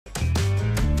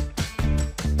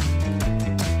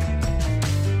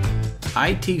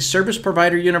IT Service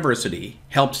Provider University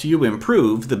helps you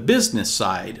improve the business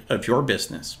side of your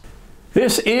business.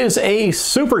 This is a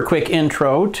super quick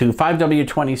intro to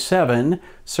 5W27,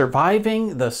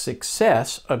 Surviving the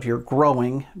Success of Your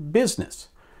Growing Business.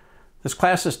 This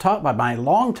class is taught by my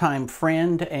longtime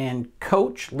friend and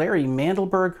coach, Larry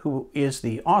Mandelberg, who is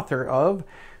the author of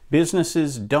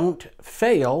Businesses Don't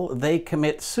Fail, They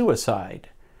Commit Suicide.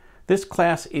 This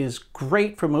class is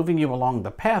great for moving you along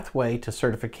the pathway to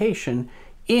certification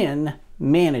in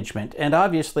management, and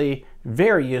obviously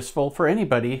very useful for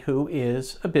anybody who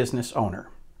is a business owner.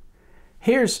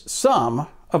 Here's some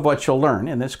of what you'll learn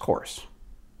in this course.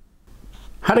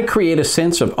 How to create a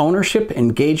sense of ownership,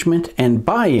 engagement, and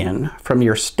buy-in from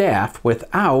your staff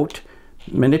without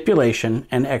manipulation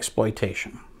and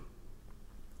exploitation.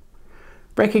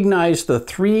 Recognize the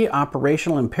 3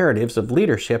 operational imperatives of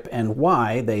leadership and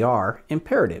why they are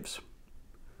imperatives.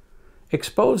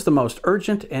 Expose the most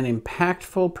urgent and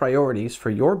impactful priorities for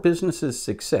your business's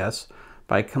success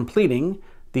by completing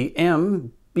the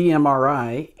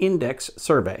mBMRI Index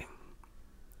Survey.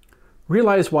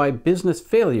 Realize why business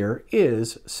failure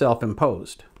is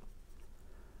self-imposed.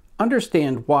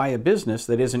 Understand why a business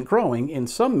that isn't growing in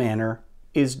some manner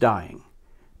is dying.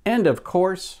 And of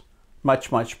course, much,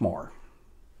 much more.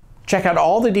 Check out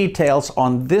all the details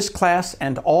on this class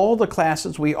and all the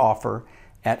classes we offer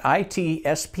at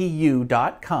itspu.com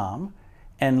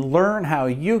and learn how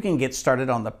you can get started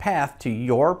on the path to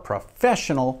your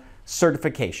professional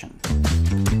certification.